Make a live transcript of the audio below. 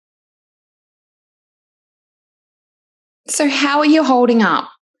So, how are you holding up?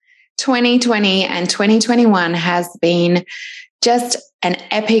 2020 and 2021 has been just an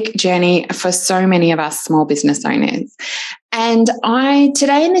epic journey for so many of us small business owners. And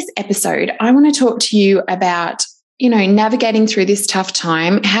today in this episode, I want to talk to you about navigating through this tough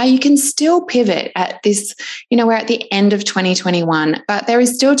time, how you can still pivot at this, we're at the end of 2021, but there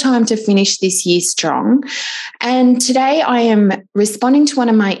is still time to finish this year strong. And today I am responding to one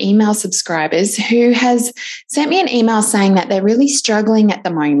of my email subscribers who has sent me an email saying that they're really struggling at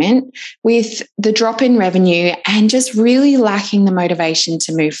the moment with the drop in revenue and just really lacking the motivation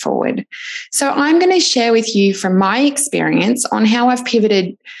to move forward. So I'm going to share with you from my experience on how I've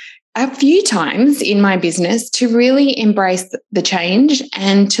pivoted a few times in my business to really embrace the change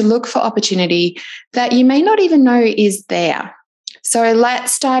and to look for opportunity that you may not even know is there. So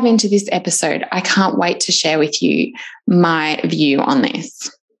let's dive into this episode. I can't wait to share with you my view on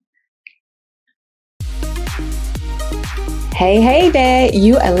this. Hey there,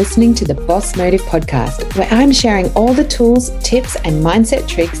 you are listening to the Boss Motive podcast, where I'm sharing all the tools, tips, and mindset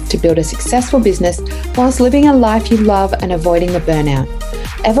tricks to build a successful business whilst living a life you love and avoiding the burnout.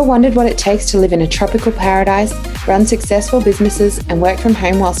 Ever wondered what it takes to live in a tropical paradise, run successful businesses, and work from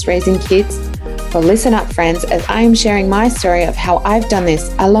home whilst raising kids? Well, listen up, friends, as I am sharing my story of how I've done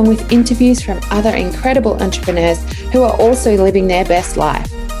this, along with interviews from other incredible entrepreneurs who are also living their best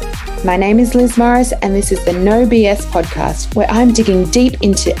life. My name is Liz Morris, and this is the No BS podcast, where I'm digging deep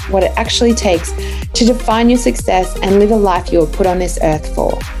into what it actually takes to define your success and live a life you were put on this earth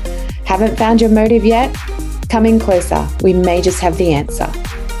for. Haven't found your motive yet? Come in closer. We may just have the answer.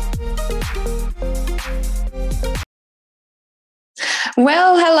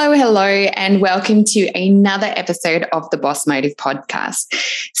 Well, hello, and welcome to another episode of the Boss Motive podcast.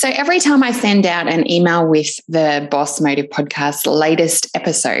 So every time I send out an email with the Boss Motive podcast latest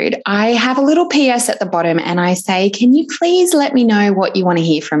episode, I have a little PS at the bottom and I say, can you please let me know what you want to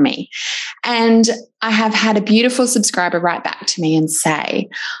hear from me? And I have had a beautiful subscriber write back to me and say,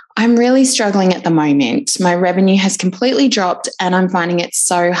 I'm really struggling at the moment. My revenue has completely dropped and I'm finding it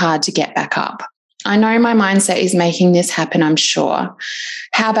so hard to get back up. I know my mindset is making this happen, I'm sure.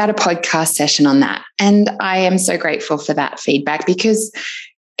 How about a podcast session on that? And I am so grateful for that feedback, because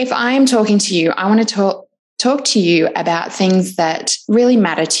if I am talking to you, I want to talk to you about things that really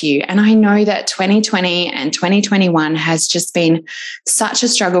matter to you. And I know that 2020 and 2021 has just been such a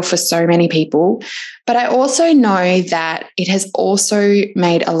struggle for so many people. But I also know that it has also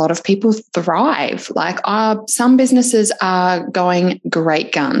made a lot of people thrive. Like some businesses are going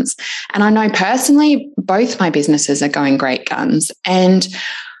great guns. And I know personally, both my businesses are going great guns. And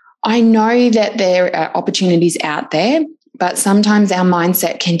I know that there are opportunities out there, but sometimes our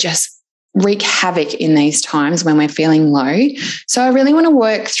mindset can just wreak havoc in these times when we're feeling low. So I really want to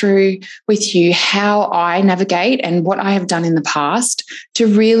work through with you how I navigate and what I have done in the past to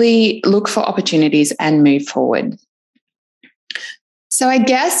really look for opportunities and move forward. So I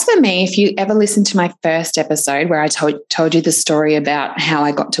guess for me, if you ever listened to my first episode where I told you the story about how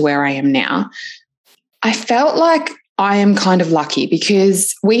I got to where I am now, I felt like I am kind of lucky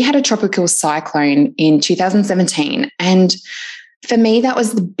because we had a tropical cyclone in 2017, and for me, that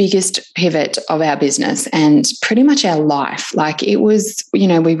was the biggest pivot of our business and pretty much our life. Like it was, we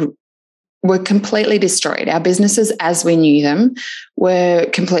were completely destroyed. Our businesses as we knew them were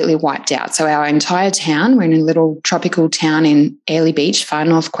completely wiped out. So our entire town, we're in a little tropical town in Airlie Beach, far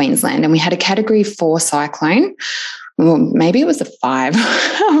north Queensland, and we had a Category 4 cyclone. Well, maybe it was a 5.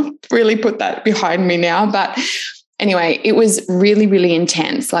 I'll really put that behind me now. But anyway, it was really, really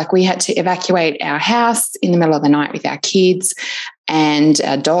intense. Like we had to evacuate our house in the middle of the night with our kids and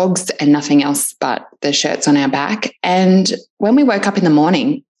our dogs and nothing else but the shirts on our back. And when we woke up in the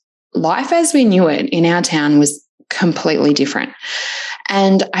morning, life as we knew it in our town was completely different.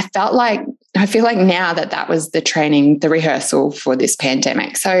 And I feel like now that was the training, the rehearsal for this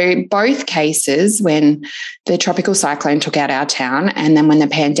pandemic. So both cases, when the tropical cyclone took out our town and then when the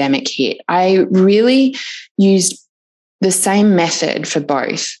pandemic hit, I really used the same method for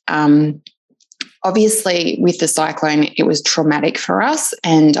both. Obviously, with the cyclone, it was traumatic for us,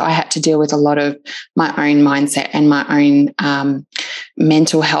 and I had to deal with a lot of my own mindset and my own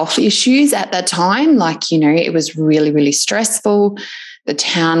mental health issues at that time. Like, it was really, really stressful. The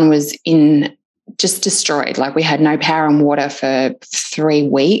town was just destroyed. Like we had no power and water for 3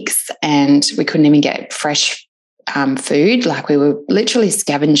 weeks, and we couldn't even get fresh food. Like we were literally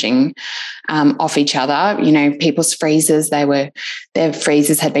scavenging off each other. People's freezers, their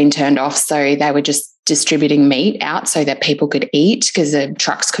freezers had been turned off, so they were just distributing meat out so that people could eat because the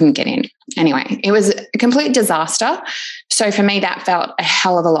trucks couldn't get in. Anyway, it was a complete disaster. So for me, that felt a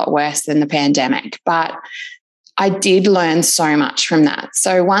hell of a lot worse than the pandemic. But I did learn so much from that.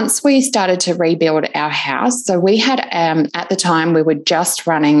 So once we started to rebuild our house, so we had, at the time, we were just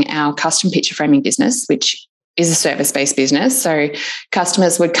running our custom picture framing business, which is a service-based business. So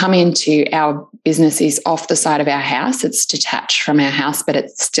customers would come into our business is off the side of our house. It's detached from our house, but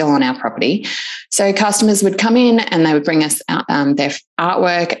it's still on our property. So customers would come in and they would bring us their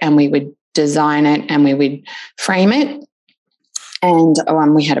artwork, and we would design it and we would frame it. And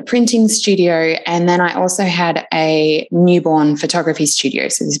we had a printing studio. And then I also had a newborn photography studio.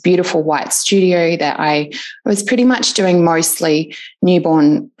 So this beautiful white studio that I was pretty much doing mostly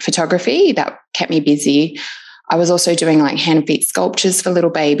newborn photography. That kept me busy. I was also doing like hand and feet sculptures for little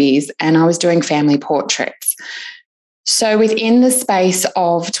babies, and I was doing family portraits. So within the space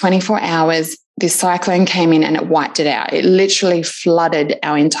of 24 hours, this cyclone came in and it wiped it out. It literally flooded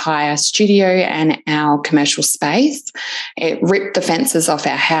our entire studio and our commercial space. It ripped the fences off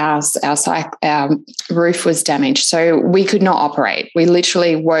our house. Our roof was damaged. So we could not operate. We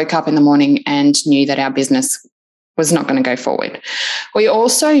literally woke up in the morning and knew that our business was not going to go forward. We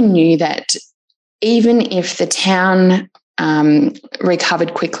also knew that even if the town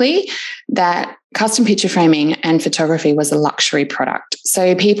recovered quickly, that custom picture framing and photography was a luxury product.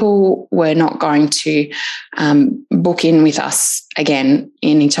 So people were not going to book in with us again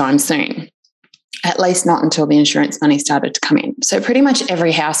anytime soon, at least not until the insurance money started to come in. So pretty much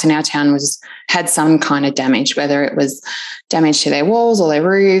every house in our town had some kind of damage, whether it was damage to their walls or their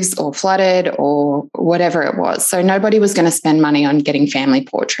roofs or flooded or whatever it was. So nobody was going to spend money on getting family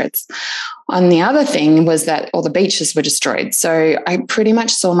portraits. On the other thing was that all the beaches were destroyed. So I pretty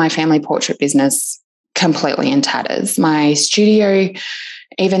much saw my family portrait business completely in tatters. My studio,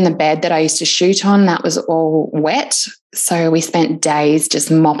 even the bed that I used to shoot on, that was all wet. So we spent days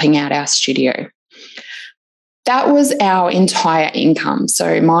just mopping out our studio. That was our entire income.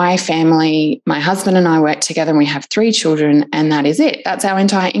 So my family, my husband and I work together, and we have 3 children, and that is it. That's our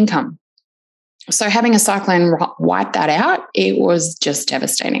entire income. So having a cyclone wipe that out, it was just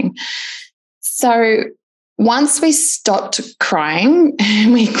devastating. So once we stopped crying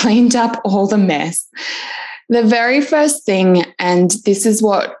and we cleaned up all the mess, the very first thing, and this is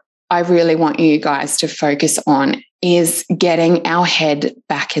what I really want you guys to focus on, is getting our head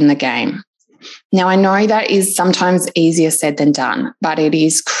back in the game. Now, I know that is sometimes easier said than done, but it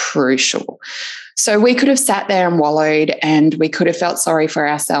is crucial. So we could have sat there and wallowed, and we could have felt sorry for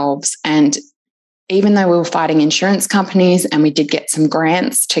ourselves. And even though we were fighting insurance companies and we did get some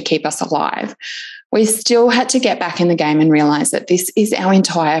grants to keep us alive, we still had to get back in the game and realize that this is our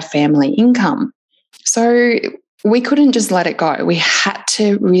entire family income. So we couldn't just let it go. We had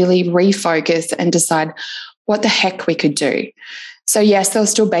to really refocus and decide what the heck we could do. So yes, there were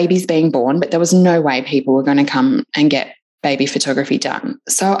still babies being born, but there was no way people were going to come and get baby photography done.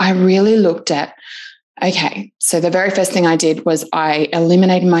 So I really looked at, okay, so the very first thing I did was I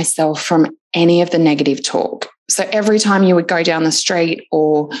eliminated myself from any of the negative talk. So every time you would go down the street,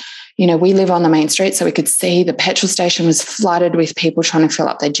 or, we live on the main street, so we could see the petrol station was flooded with people trying to fill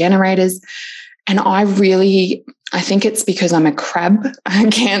up their generators. And I think it's because I'm a crab, a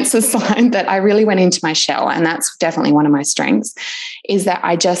Cancer sign, that I really went into my shell. And that's definitely one of my strengths, is that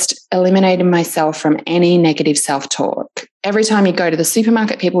I just eliminated myself from any negative self-talk. Every time you go to the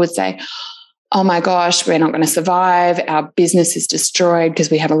supermarket, people would say, oh my gosh, we're not going to survive. Our business is destroyed,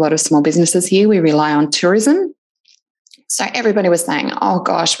 because we have a lot of small businesses here. We rely on tourism. So everybody was saying, oh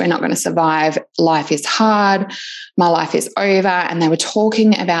gosh, we're not going to survive. Life is hard. My life is over. And they were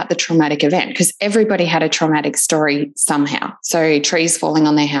talking about the traumatic event, because everybody had a traumatic story somehow. So trees falling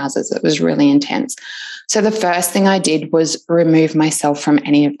on their houses, it was really intense. So the first thing I did was remove myself from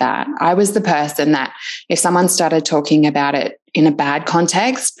any of that. I was the person that if someone started talking about it in a bad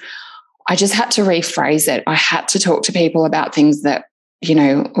context, I just had to rephrase it. I had to talk to people about things that,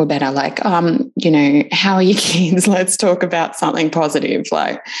 were better, like, how are your kids? Let's talk about something positive.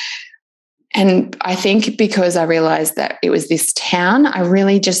 And I think because I realized that it was this town, I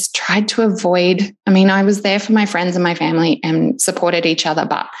really just tried to avoid, I was there for my friends and my family and supported each other,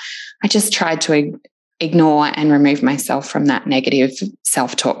 but I just tried to ignore and remove myself from that negative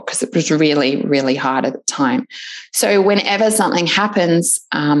self-talk, because it was really, really hard at the time. So whenever something happens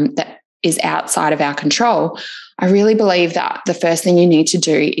that is outside of our control, I really believe that the first thing you need to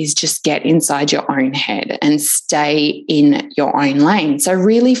do is just get inside your own head and stay in your own lane. So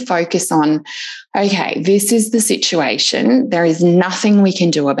really focus on, okay, this is the situation. There is nothing we can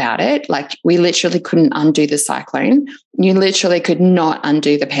do about it. Like, we literally couldn't undo the cyclone. You literally could not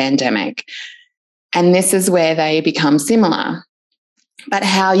undo the pandemic. And this is where they become similar. But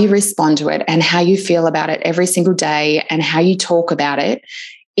how you respond to it and how you feel about it every single day and how you talk about it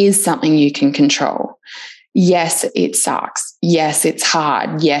is something you can control. Yes, it sucks. Yes, it's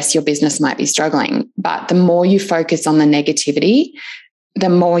hard. Yes, your business might be struggling. But the more you focus on the negativity, the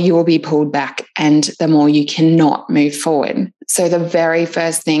more you will be pulled back and the more you cannot move forward. So the very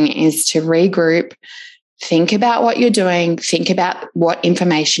first thing is to regroup, think about what you're doing, think about what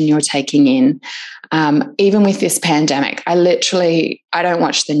information you're taking in. Even with this pandemic, I don't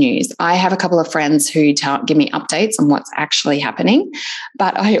watch the news. I have a couple of friends who give me updates on what's actually happening,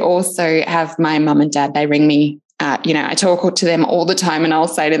 but I also have my mum and dad, they ring me. I talk to them all the time and I'll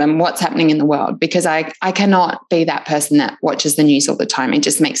say to them, what's happening in the world? Because I cannot be that person that watches the news all the time. It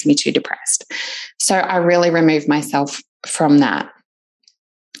just makes me too depressed. So I really remove myself from that.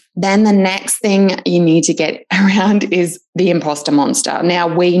 Then the next thing you need to get around is the imposter monster. Now,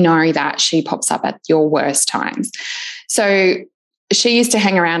 we know that she pops up at your worst times. So she used to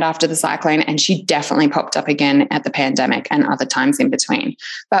hang around after the cyclone and she definitely popped up again at the pandemic and other times in between.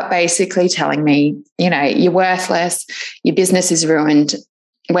 But basically telling me, you're worthless, your business is ruined.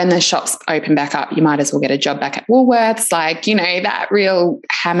 When the shops open back up, you might as well get a job back at Woolworths. That real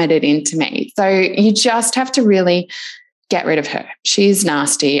hammered it into me. So you just have to really get rid of her. She's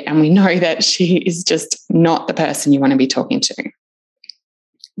nasty and we know that she is just not the person you want to be talking to.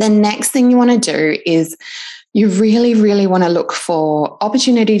 The next thing you want to do is you really, really want to look for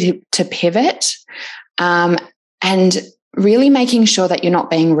opportunity to pivot and really making sure that you're not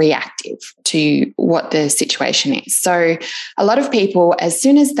being reactive to what the situation is. So a lot of people, as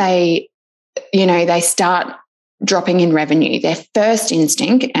soon as they start dropping in revenue, their first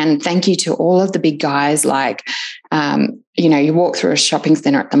instinct, and thank you to all of the big guys you walk through a shopping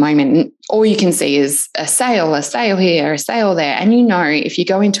center at the moment and all you can see is a sale here, a sale there. And if you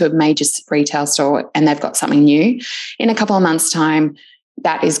go into a major retail store and they've got something new, in a couple of months' time,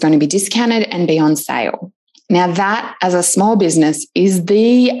 that is going to be discounted and be on sale. Now that, as a small business, is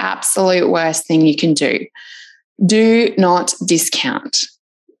the absolute worst thing you can do. Do not discount.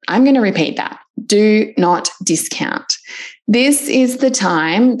 I'm going to repeat that. Do not discount. This is the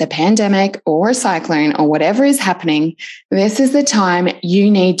time, the pandemic or a cyclone or whatever is happening, this is the time you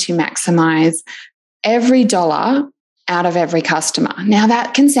need to maximize every dollar out of every customer. Now,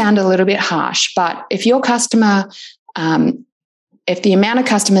 that can sound a little bit harsh, but if your customer, if the amount of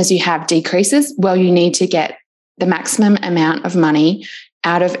customers you have decreases, well, you need to get the maximum amount of money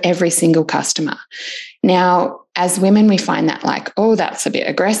out of every single customer. Now, as women, we find that that's a bit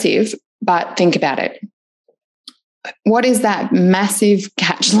aggressive, but think about it. What is that massive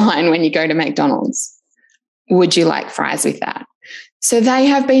catch line when you go to McDonald's? Would you like fries with that? So they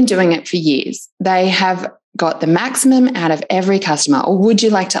have been doing it for years. They have got the maximum out of every customer. Or would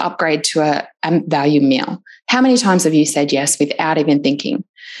you like to upgrade to a value meal? How many times have you said yes without even thinking?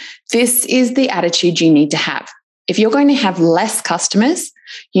 This is the attitude you need to have. If you're going to have less customers,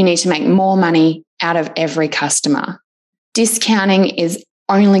 you need to make more money out of every customer. Discounting is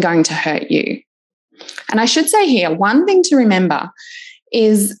only going to hurt you. And I should say here, one thing to remember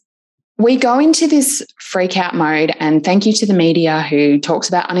is we go into this freak out mode, and thank you to the media who talks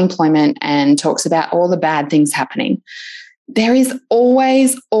about unemployment and talks about all the bad things happening. There is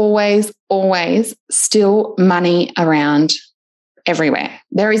always, always, always still money around everywhere.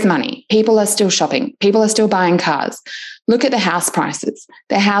 There is money. People are still shopping. People are still buying cars. Look at the house prices.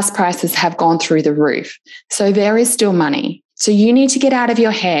 The house prices have gone through the roof. So there is still money. So you need to get out of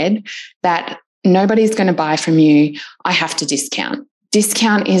your head that nobody's going to buy from you. I have to discount.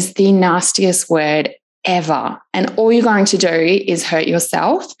 Discount is the nastiest word ever. And all you're going to do is hurt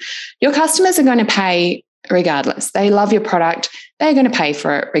yourself. Your customers are going to pay regardless. They love your product. They're going to pay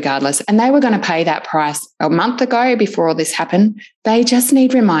for it regardless. And they were going to pay that price a month ago before all this happened. They just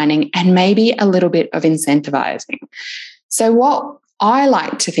need reminding and maybe a little bit of incentivizing. So what I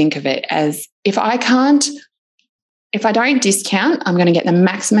like to think of it as, if I don't discount, I'm going to get the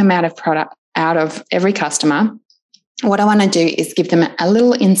maximum amount of product out of every customer. What I want to do is give them a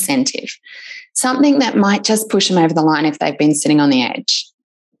little incentive, something that might just push them over the line if they've been sitting on the edge.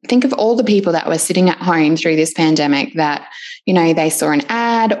 Think of all the people that were sitting at home through this pandemic that, they saw an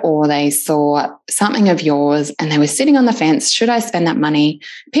ad or they saw something of yours and they were sitting on the fence. Should I spend that money?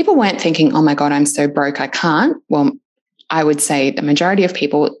 People weren't thinking, oh my God, I'm so broke, I can't. Well, I would say the majority of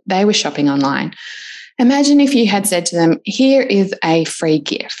people, they were shopping online. Imagine if you had said to them, here is a free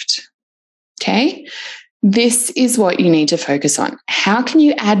gift. Okay. This is what you need to focus on. How can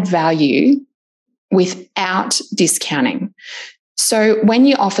you add value without discounting? So when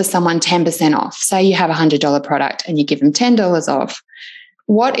you offer someone 10% off, say you have a $100 product and you give them $10 off,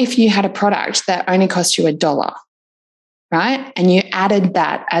 what if you had a product that only cost you $1, right? And you added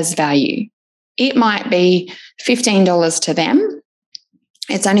that as value. It might be $15 to them,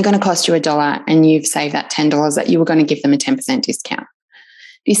 it's only going to cost you $1 and you've saved that $10 that you were going to give them a 10% discount.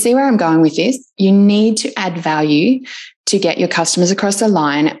 Do you see where I'm going with this? You need to add value to get your customers across the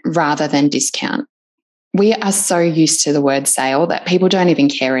line rather than discount. We are so used to the word sale that people don't even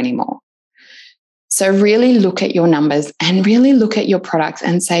care anymore. So really look at your numbers and really look at your products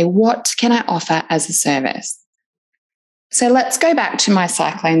and say, what can I offer as a service? So let's go back to my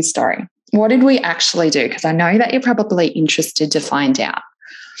cyclone story. What did we actually do? Because I know that you're probably interested to find out.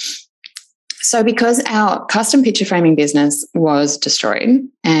 So because our custom picture framing business was destroyed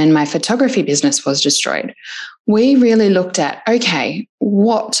and my photography business was destroyed, we really looked at, okay,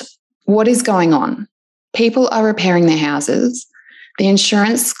 what is going on? People are repairing their houses. The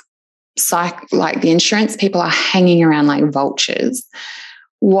insurance people are hanging around like vultures.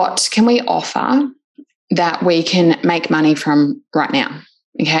 What can we offer that we can make money from right now?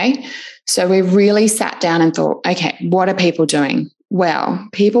 Okay. So we really sat down and thought, okay, what are people doing? Well,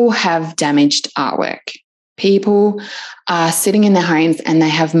 people have damaged artwork. People are sitting in their homes and they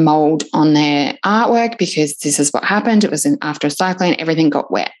have mold on their artwork because this is what happened. It was after a cyclone, everything got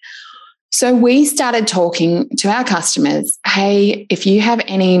wet. So we started talking to our customers, hey, if you have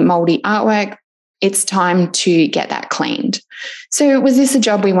any moldy artwork, it's time to get that cleaned. So was this a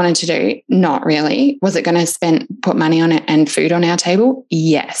job we wanted to do? Not really. Was it going to put money on it and food on our table?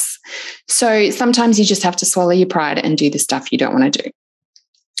 Yes. So sometimes you just have to swallow your pride and do the stuff you don't want to do.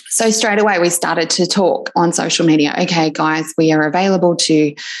 So straight away, we started to talk on social media. Okay, guys, we are available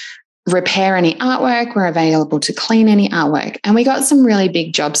to repair any artwork. We're available to clean any artwork. And we got some really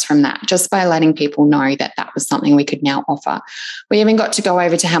big jobs from that just by letting people know that that was something we could now offer. We even got to go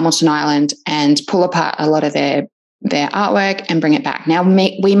over to Hamilton Island and pull apart a lot of their artwork and bring it back. Now,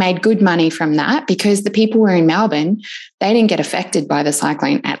 we made good money from that because the people were in Melbourne, they didn't get affected by the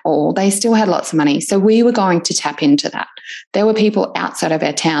cyclone at all. They still had lots of money. So we were going to tap into that. There were people outside of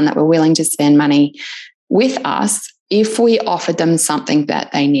our town that were willing to spend money with us if we offered them something that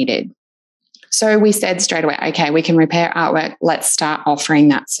they needed. So we said straight away, okay, we can repair artwork. Let's start offering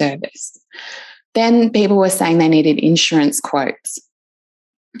that service. Then people were saying they needed insurance quotes.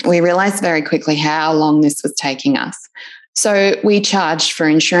 We realized very quickly how long this was taking us. So we charged for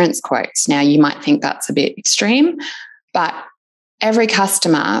insurance quotes. Now, you might think that's a bit extreme, but every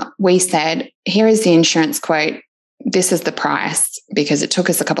customer, we said, here is the insurance quote. This is the price because it took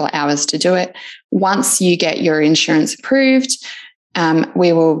us a couple of hours to do it. Once you get your insurance approved,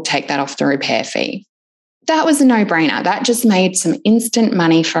 we will take that off the repair fee. That was a no-brainer. That just made some instant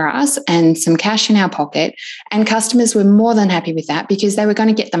money for us and some cash in our pocket. And customers were more than happy with that because they were going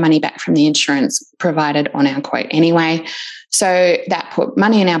to get the money back from the insurance provided on our quote anyway. So that put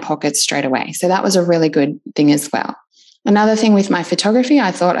money in our pockets straight away. So that was a really good thing as well. Another thing with my photography,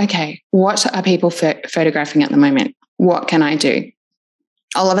 I thought, okay, what are people photographing at the moment? What can I do?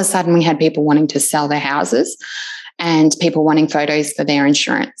 All of a sudden, we had people wanting to sell their houses and people wanting photos for their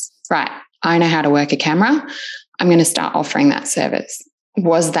insurance. Right, I know how to work a camera. I'm going to start offering that service.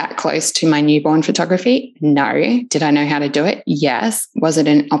 Was that close to my newborn photography? No. Did I know how to do it? Yes. Was it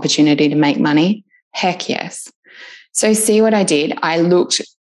an opportunity to make money? Heck yes. So see what I did?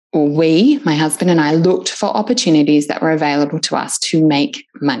 My husband and I looked for opportunities that were available to us to make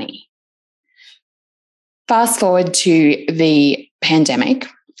money. Fast forward to the pandemic,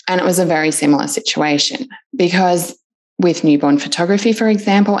 and it was a very similar situation because with newborn photography, for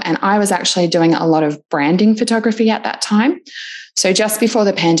example, and I was actually doing a lot of branding photography at that time. So just before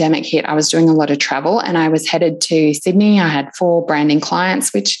the pandemic hit, I was doing a lot of travel and I was headed to Sydney. I had 4 branding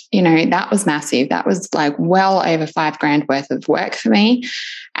clients, which, that was massive. That was like well over $5,000 worth of work for me.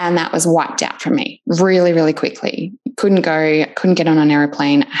 And that was wiped out from me really, really quickly. Couldn't get on an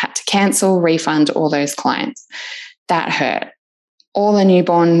airplane. I had to cancel, refund all those clients. That hurt. All the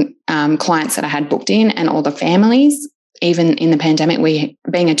newborn clients that I had booked in and all the families, even in the pandemic,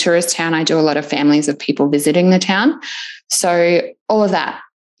 being a tourist town, I do a lot of families of people visiting the town. So all of that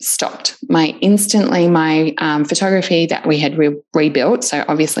stopped. My photography that we had rebuilt. So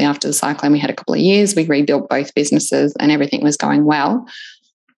obviously after the cyclone, we had a couple of years, we rebuilt both businesses and everything was going well.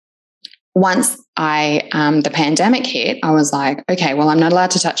 Once the pandemic hit, I was like, okay, well, I'm not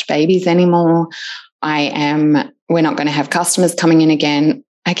allowed to touch babies anymore. We're not going to have customers coming in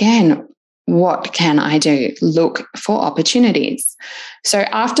again. What can I do? Look for opportunities. So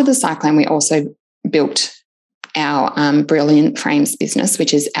after the cyclone, we also built our Brilliant Frames business,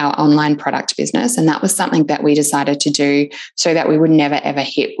 which is our online product business. And that was something that we decided to do so that we would never, ever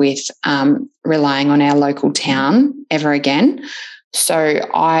hit with relying on our local town ever again. So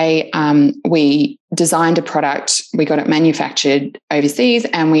we designed a product, we got it manufactured overseas,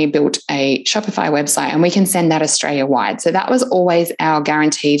 and we built a Shopify website, and we can send that Australia wide. So that was always our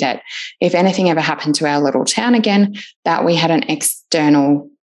guarantee that if anything ever happened to our little town again, that we had an external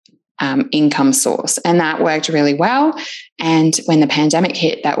income source. And that worked really well. And when the pandemic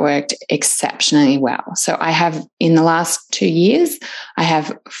hit, that worked exceptionally well. So I have, in the last 2 years, I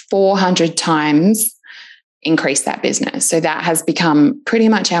have 400 times increase that business. So that has become pretty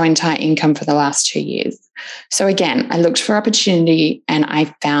much our entire income for the last 2 years. So again, I looked for opportunity and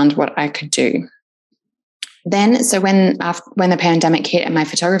I found what I could do. Then, so when the pandemic hit and my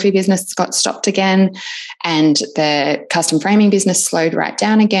photography business got stopped again and the custom framing business slowed right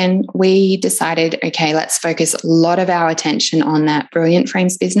down again, we decided, okay, let's focus a lot of our attention on that Brilliant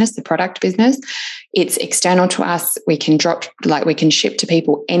Frames business, the product business. It's external to us. We can ship to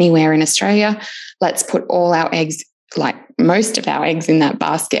people anywhere in Australia. Let's put all our eggs, like most of our eggs, in that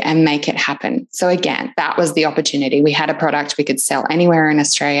basket and make it happen. So again, that was the opportunity. We had a product we could sell anywhere in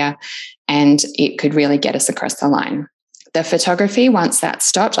Australia, and it could really get us across the line. The photography, once that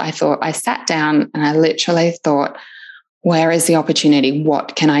stopped, I sat down and I literally thought, where is the opportunity?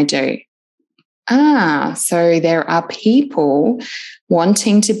 What can I do? So there are people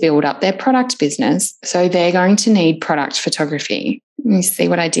wanting to build up their product business. So they're going to need product photography. You see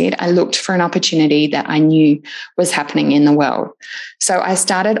what I did? I looked for an opportunity that I knew was happening in the world. So I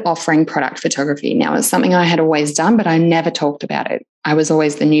started offering product photography. Now, it's something I had always done, but I never talked about it. I was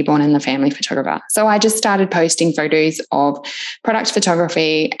always the newborn and the family photographer. So I just started posting photos of product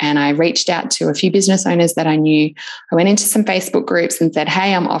photography, and I reached out to a few business owners that I knew. I went into some Facebook groups and said,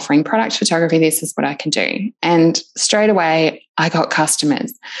 hey, I'm offering product photography. This is what I can do. And straight away, I got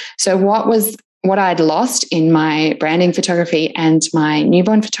customers. So what I'd lost in my branding photography and my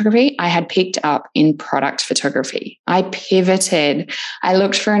newborn photography, I had picked up in product photography. I pivoted. I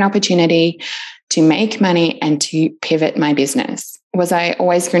looked for an opportunity to make money and to pivot my business. Was I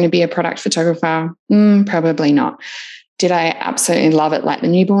always going to be a product photographer? Probably not. Did I absolutely love it like the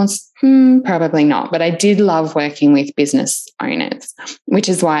newborns? Probably not. But I did love working with business owners, which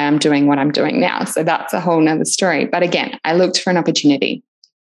is why I'm doing what I'm doing now. So that's a whole nother story. But again, I looked for an opportunity.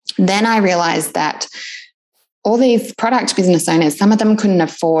 Then I realized that all these product business owners, some of them couldn't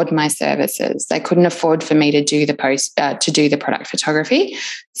afford my services. They couldn't afford for me to do the product photography.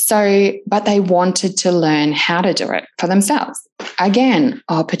 But they wanted to learn how to do it for themselves. Again,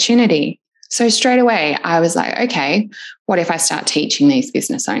 opportunity. So straight away, I was like, okay, what if I start teaching these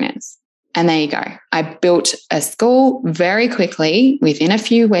business owners? And there you go. I built a school very quickly, within a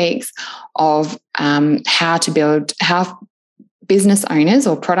few weeks, of how business owners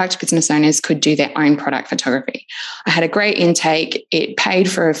or product business owners could do their own product photography. I had a great intake. It paid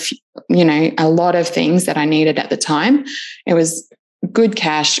for a lot of things that I needed at the time. It was good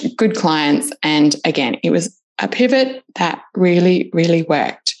cash, good clients. And again, it was a pivot that really, really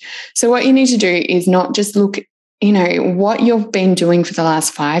worked. So what you need to do is not just look, what you've been doing for the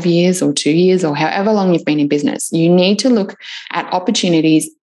last 5 years or 2 years or however long you've been in business. You need to look at opportunities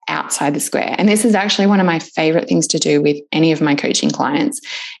outside the square. And this is actually one of my favorite things to do with any of my coaching clients,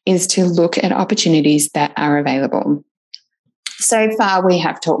 is to look at opportunities that are available. So far, we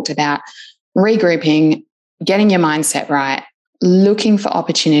have talked about regrouping, getting your mindset right, looking for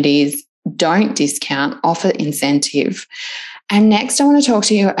opportunities, don't discount, offer incentive. And next, I want to talk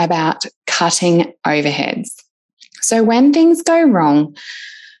to you about cutting overheads. So when things go wrong,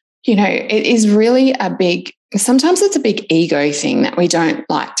 it is really sometimes it's a big ego thing that we don't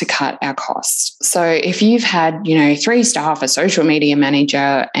like to cut our costs. So if you've had, 3 staff, a social media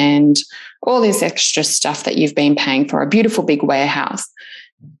manager, and all this extra stuff that you've been paying for, a beautiful big warehouse,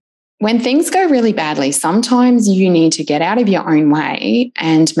 when things go really badly, sometimes you need to get out of your own way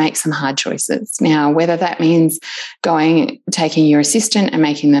and make some hard choices. Now, whether that means taking your assistant and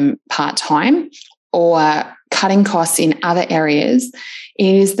making them part-time, or cutting costs in other areas,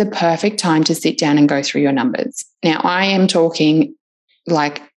 it is the perfect time to sit down and go through your numbers. Now, I am talking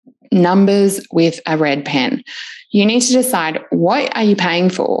like numbers with a red pen. You need to decide, what are you paying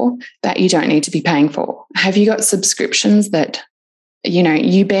for that you don't need to be paying for? Have you got subscriptions that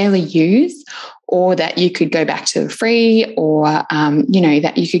you barely use, or that you could go back to free, or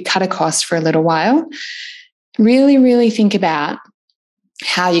that you could cut a cost for a little while? Really, really think about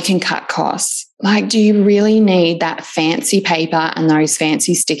how you can cut costs. Like, do you really need that fancy paper and those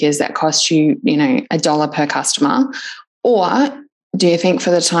fancy stickers that cost you, $1 per customer? Or do you think for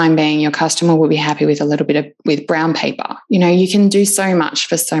the time being your customer will be happy with a little bit with brown paper? You can do so much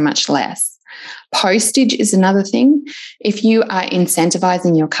for so much less. Postage is another thing. If you are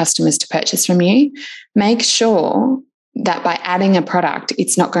incentivizing your customers to purchase from you, make sure that by adding a product,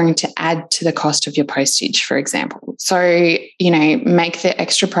 it's not going to add to the cost of your postage, for example. So, make the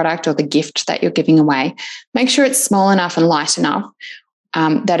extra product or the gift that you're giving away, make sure it's small enough and light enough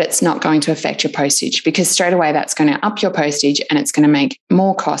that it's not going to affect your postage, because straight away that's going to up your postage and it's going to make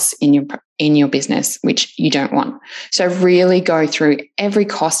more costs in your business, which you don't want. So really go through every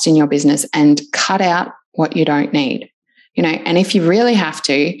cost in your business and cut out what you don't need, and if you really have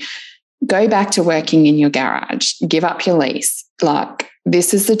to, go back to working in your garage, give up your lease. Like,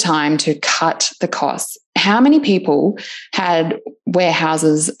 this is the time to cut the costs. How many people had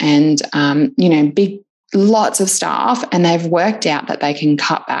warehouses and, big lots of staff, and they've worked out that they can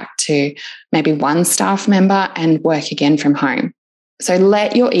cut back to maybe one staff member and work again from home? So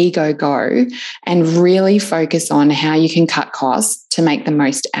let your ego go and really focus on how you can cut costs to make the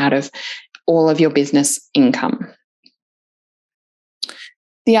most out of all of your business income.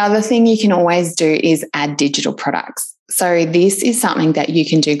 The other thing you can always do is add digital products. So this is something that you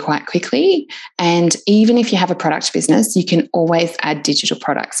can do quite quickly. And even if you have a product business, you can always add digital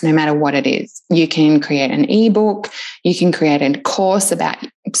products, no matter what it is. You can create an ebook. You can create a course about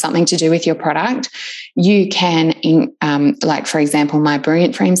something to do with your product. You can, like, for example, my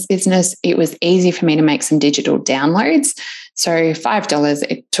Brilliant Frames business, it was easy for me to make some digital downloads. So $5,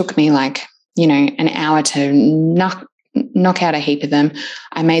 it took me an hour to knock out a heap of them.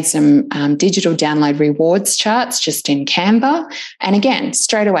 I made some digital download rewards charts just in Canva. And again,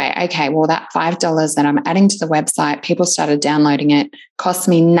 straight away, okay, well, that $5 that I'm adding to the website, people started downloading it, cost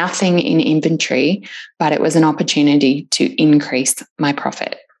me nothing in inventory, but it was an opportunity to increase my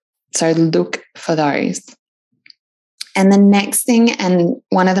profit. So look for those. And the next thing, and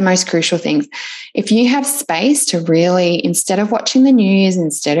one of the most crucial things, if you have space to really, instead of watching the news,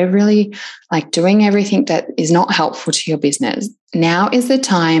 instead of really doing everything that is not helpful to your business, now is the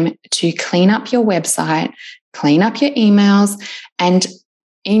time to clean up your website, clean up your emails, and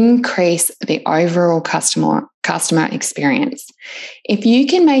increase the overall customer experience. If you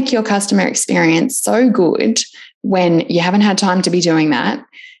can make your customer experience so good when you haven't had time to be doing that,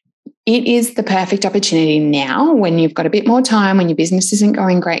 it is the perfect opportunity now, when you've got a bit more time, when your business isn't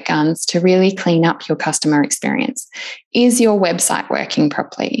going great guns, to really clean up your customer experience. Is your website working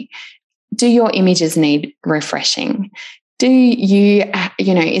properly? Do your images need refreshing? Do you,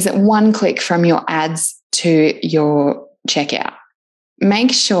 is it one click from your ads to your checkout?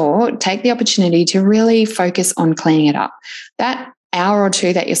 Make sure, take the opportunity to really focus on cleaning it up. That hour or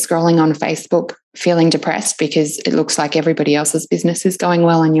two that you're scrolling on Facebook feeling depressed because it looks like everybody else's business is going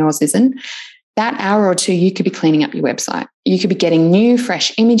well and yours isn't, that hour or two, you could be cleaning up your website. You could be getting new,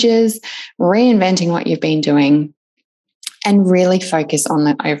 fresh images, reinventing what you've been doing, and really focus on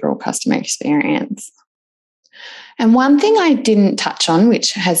the overall customer experience. And one thing I didn't touch on,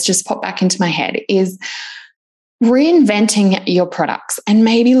 which has just popped back into my head, is reinventing your products and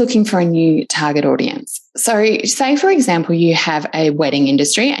maybe looking for a new target audience. So say, for example, you have a wedding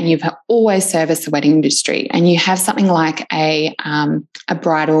industry and you've always serviced the wedding industry, and you have something like a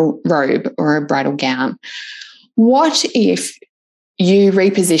bridal robe or a bridal gown. What if you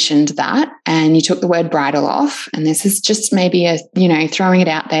repositioned that and you took the word bridal off? And this is just maybe throwing it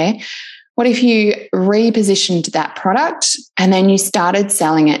out there. What if you repositioned that product and then you started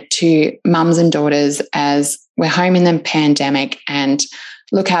selling it to mums and daughters as we're home in the pandemic, and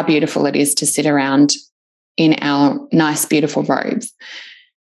look how beautiful it is to sit around in our nice, beautiful robes?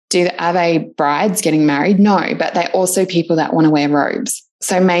 Are they brides getting married? No, but they're also people that want to wear robes.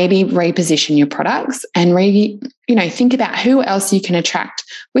 So maybe reposition your products and think about who else you can attract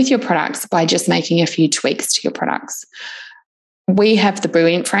with your products by just making a few tweaks to your products. We have the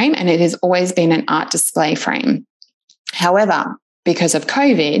Brilliant Frame, and it has always been an art display frame. However, because of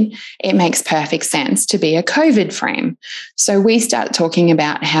COVID, it makes perfect sense to be a COVID frame. So we start talking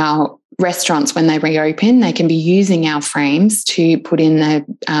about how restaurants, when they reopen, they can be using our frames to put in the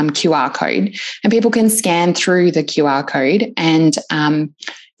QR code, and people can scan through the QR code, and,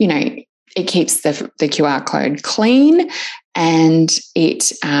 it keeps the QR code clean, and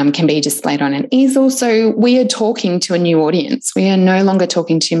it can be displayed on an easel. So we are talking to a new audience. We are no longer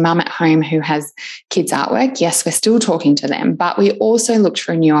talking to mum at home who has kids' artwork. Yes, we're still talking to them, but we also looked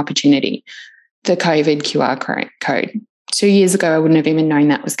for a new opportunity, the COVID QR code. 2 years ago, I wouldn't have even known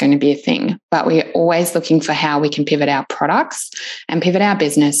that was going to be a thing, but we're always looking for how we can pivot our products and pivot our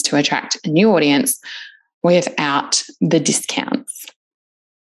business to attract a new audience without the discounts.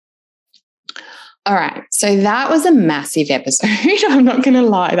 All right. So that was a massive episode. I'm not going to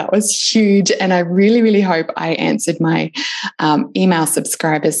lie. That was huge. And I really, really hope I answered my email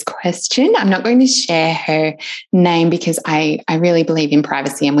subscriber's question. I'm not going to share her name because I really believe in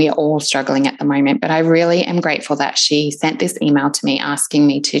privacy and we are all struggling at the moment. But I really am grateful that she sent this email to me asking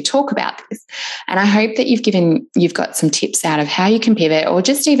me to talk about this. And I hope that you've got some tips out of how you can pivot, or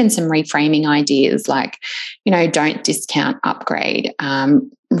just even some reframing ideas like, don't discount, upgrade,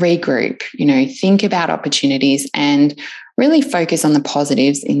 regroup, think about opportunities and really focus on the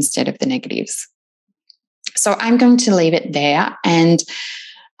positives instead of the negatives. So I'm going to leave it there. And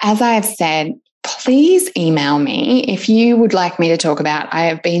as I have said, please email me if you would like me to talk about. I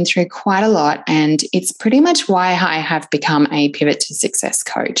have been through quite a lot, and it's pretty much why I have become a Pivot to Success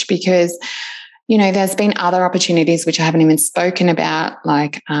coach, because there's been other opportunities which I haven't even spoken about,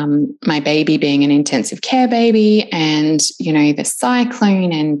 like my baby being an intensive care baby and, the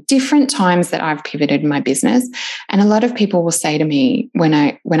cyclone and different times that I've pivoted my business. And a lot of people will say to me when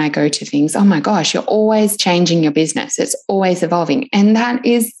I go to things, oh my gosh, you're always changing your business. It's always evolving. And that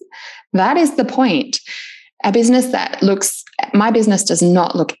is the point. My business does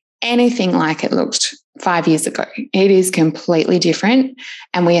not look anything like it looked 5 years ago. It is completely different,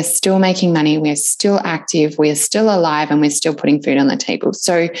 and we are still making money. We are still active. We are still alive, and we're still putting food on the table.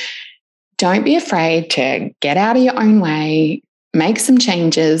 So don't be afraid to get out of your own way, make some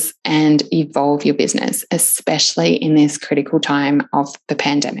changes, and evolve your business, especially in this critical time of the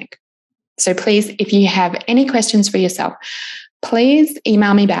pandemic. So please, if you have any questions for yourself, please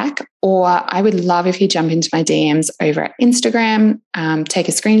email me back, or I would love if you jump into my DMs over at Instagram, take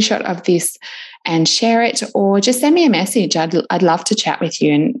a screenshot of this and share it, or just send me a message. I'd love to chat with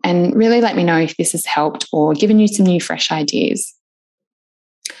you and really let me know if this has helped or given you some new fresh ideas.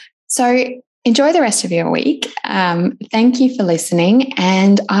 So enjoy the rest of your week. Thank you for listening,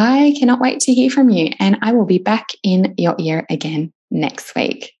 and I cannot wait to hear from you, and I will be back in your ear again next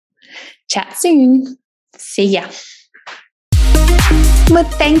week. Chat soon. See ya. Well,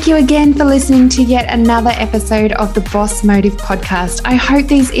 thank you again for listening to yet another episode of the Boss Motive podcast. I hope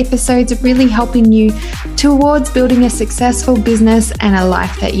these episodes are really helping you towards building a successful business and a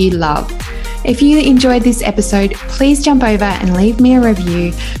life that you love. If you enjoyed this episode, please jump over and leave me a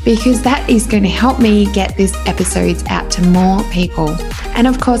review, because that is going to help me get these episodes out to more people. And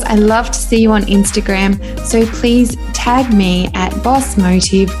of course, I love to see you on Instagram, so please tag me at Boss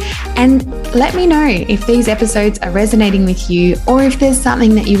Motive and let me know if these episodes are resonating with you, or if there's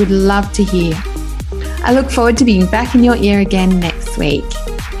something that you would love to hear. I look forward to being back in your ear again next week.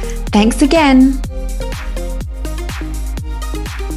 Thanks again.